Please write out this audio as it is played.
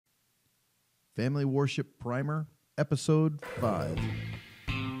Family Worship Primer, Episode 5.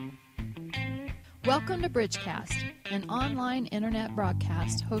 Welcome to Bridgecast, an online internet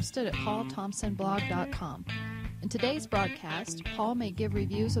broadcast hosted at paulthompsonblog.com. In today's broadcast, Paul may give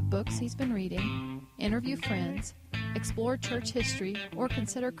reviews of books he's been reading, interview friends, explore church history, or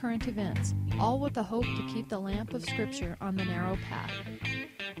consider current events, all with the hope to keep the lamp of Scripture on the narrow path.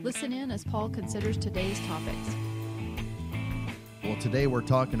 Listen in as Paul considers today's topics. Well, today we're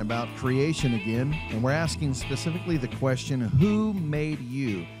talking about creation again, and we're asking specifically the question, who made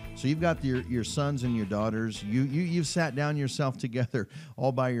you? So you've got your sons and your daughters. You've sat down yourself together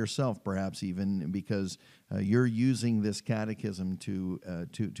all by yourself, perhaps even, because you're using this catechism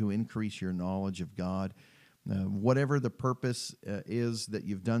to increase your knowledge of God. Whatever the purpose is that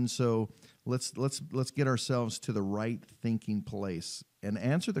you've done so, let's get ourselves to the right thinking place and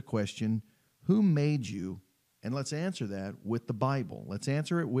answer the question, who made you? And let's answer that with the Bible. Let's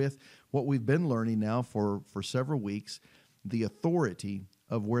answer it with what we've been learning now for several weeks, the authority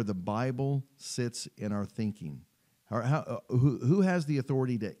of where the Bible sits in our thinking. Who has the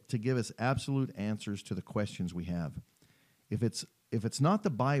authority to give us absolute answers to the questions we have? If it's not the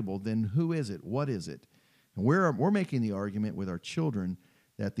Bible, then who is it? What is it? And we're making the argument with our children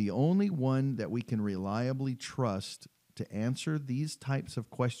that the only one that we can reliably trust to answer these types of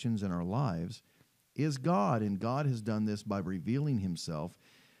questions in our lives is God, and God has done this by revealing himself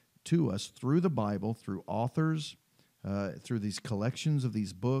to us through the Bible, through authors, through these collections of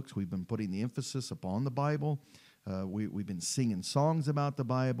these books. We've been putting the emphasis upon the Bible. We've been singing songs about the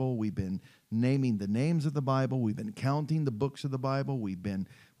Bible. We've been naming the names of the Bible. We've been counting the books of the Bible.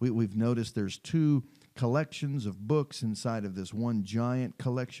 We've noticed there's two collections of books inside of this one giant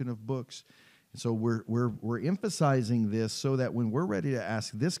collection of books. So we're emphasizing this so that when we're ready to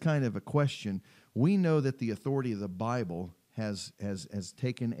ask this kind of a question, we know that the authority of the Bible has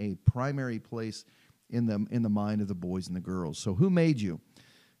taken a primary place in the mind of the boys and the girls. So who made you?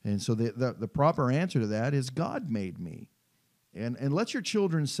 And so the proper answer to that is God made me. And let your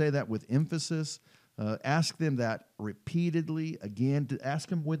children say that with emphasis. Ask them that repeatedly. Again, ask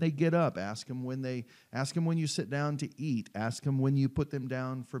them when they get up. Ask them when you sit down to eat. Ask them when you put them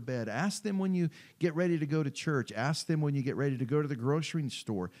down for bed. Ask them when you get ready to go to church. Ask them when you get ready to go to the grocery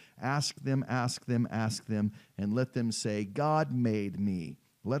store. Ask them, and let them say, God made me.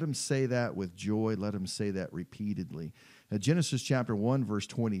 Let them say that with joy. Let them say that repeatedly. Genesis chapter 1, verse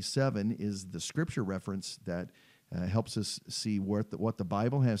 27 is the scripture reference that helps us see what the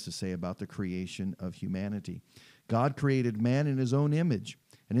Bible has to say about the creation of humanity. God created man in his own image,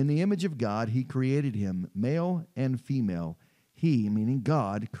 and in the image of God he created him, male and female. He, meaning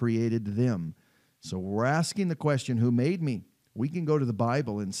God, created them. So we're asking the question, who made me? We can go to the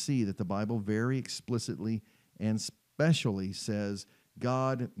Bible and see that the Bible very explicitly and specially says,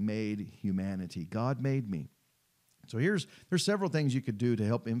 God made humanity. God made me. So there's several things you could do to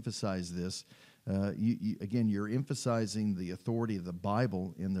help emphasize this. Again, you're emphasizing the authority of the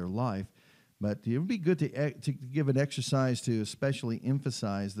Bible in their life, but it would be good to give an exercise to especially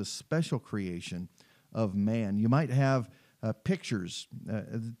emphasize the special creation of man. You might have pictures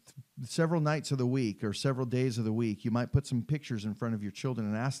several nights of the week or several days of the week. You might put some pictures in front of your children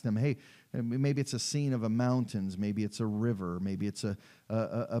and ask them, hey, maybe it's a scene of a mountains, maybe it's a river, maybe it's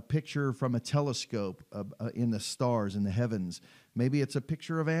a picture from a telescope in the stars in the heavens. Maybe it's a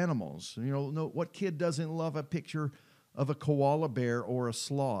picture of animals. What kid doesn't love a picture of a koala bear or a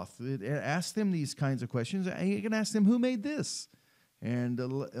sloth? Ask them these kinds of questions. And you can ask them, who made this? And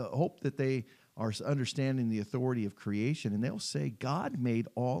hope that they are understanding the authority of creation, and they'll say, God made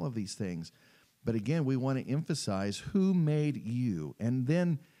all of these things. But again, we want to emphasize who made you. And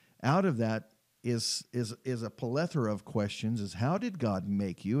then out of that is a plethora of questions, is how did God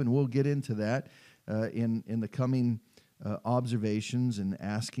make you? And we'll get into that in the coming observations and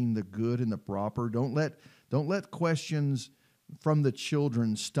asking the good and the proper. Don't let questions from the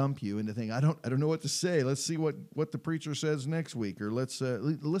children stump you into thinking, I don't know what to say. Let's see what the preacher says next week, or let's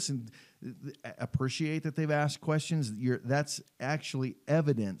listen. Appreciate that they've asked questions. That's actually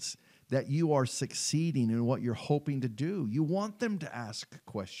evidence that you are succeeding in what you're hoping to do. You want them to ask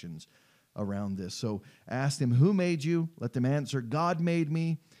questions around this. So ask them, who made you? Let them answer, God made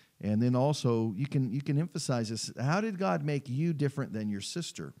me. And then also you can emphasize this. How did God make you different than your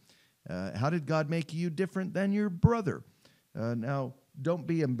sister? How did God make you different than your brother? Now, don't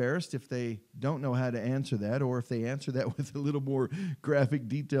be embarrassed if they don't know how to answer that, or if they answer that with a little more graphic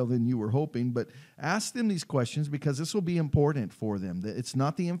detail than you were hoping. But ask them these questions, because this will be important for them. It's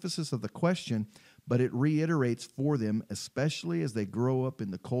not the emphasis of the question, but it reiterates for them, especially as they grow up in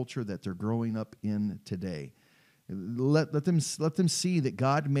the culture that they're growing up in today. Let them see that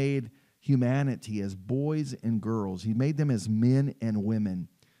God made humanity as boys and girls. He made them as men and women.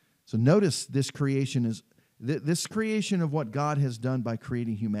 So notice this creation of what God has done by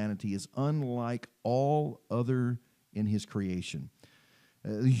creating humanity is unlike all other in his creation.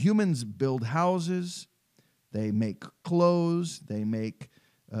 Humans build houses, they make clothes, they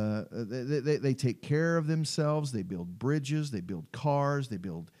take care of themselves, they build bridges, they build cars, they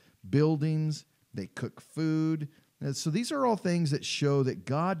build buildings, they cook food. So these are all things that show that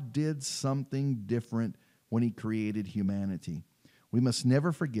God did something different when he created humanity. We must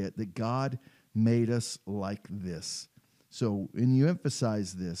never forget that God made us like this. So when you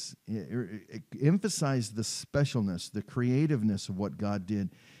emphasize this, emphasize the specialness, the creativeness of what God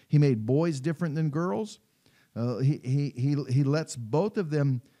did. He made boys different than girls. He lets both of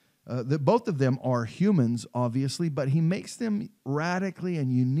them, both of them are humans, obviously, but he makes them radically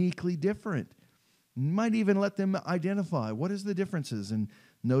and uniquely different. Might even let them identify what is the differences, and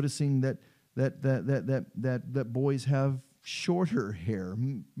noticing that boys have shorter hair.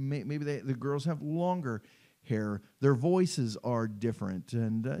 Maybe the girls have longer hair. Their voices are different,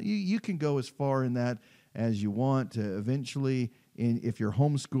 and you can go as far in that as you want. Eventually, if you're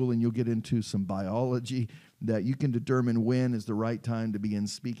homeschooling, you'll get into some biology that you can determine when is the right time to begin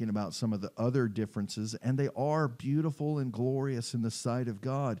speaking about some of the other differences, and they are beautiful and glorious in the sight of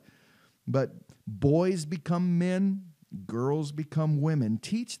God. But boys become men, girls become women.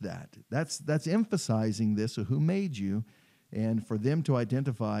 Teach that. That's emphasizing this of who made you, and for them to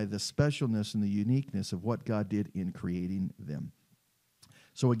identify the specialness and the uniqueness of what God did in creating them.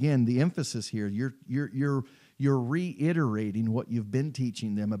 So again, the emphasis here, you're reiterating what you've been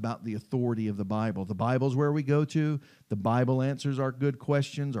teaching them about the authority of the Bible. The Bible's where we go to. The Bible answers our good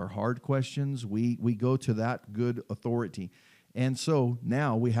questions, our hard questions. We go to that good authority. And so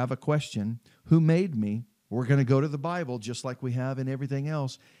now we have a question, who made me? We're going to go to the Bible just like we have in everything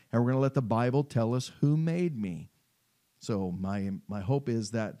else, and we're going to let the Bible tell us who made me. So my hope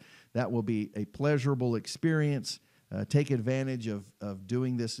is that will be a pleasurable experience. Take advantage of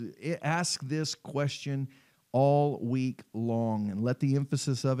doing this. Ask this question all week long, and let the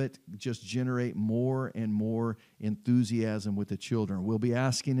emphasis of it just generate more and more enthusiasm with the children. We'll be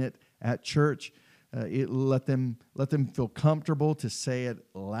asking it at church. Let them feel comfortable to say it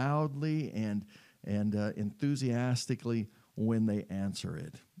loudly and enthusiastically when they answer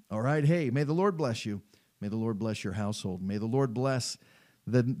it. All right. Hey, may the Lord bless you. May the Lord bless your household. May the Lord bless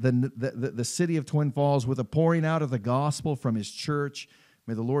the city of Twin Falls with a pouring out of the gospel from his church.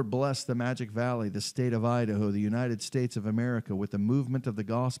 May the Lord bless the Magic Valley, the state of Idaho, the United States of America with the movement of the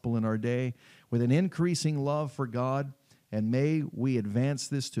gospel in our day, with an increasing love for God. And may we advance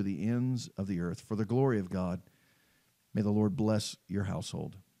this to the ends of the earth for the glory of God. May the Lord bless your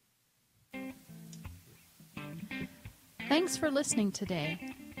household. Thanks for listening today.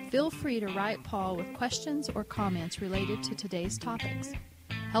 Feel free to write Paul with questions or comments related to today's topics.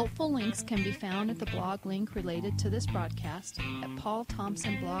 Helpful links can be found at the blog link related to this broadcast at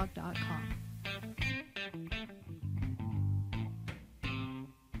paulthompsonblog.com.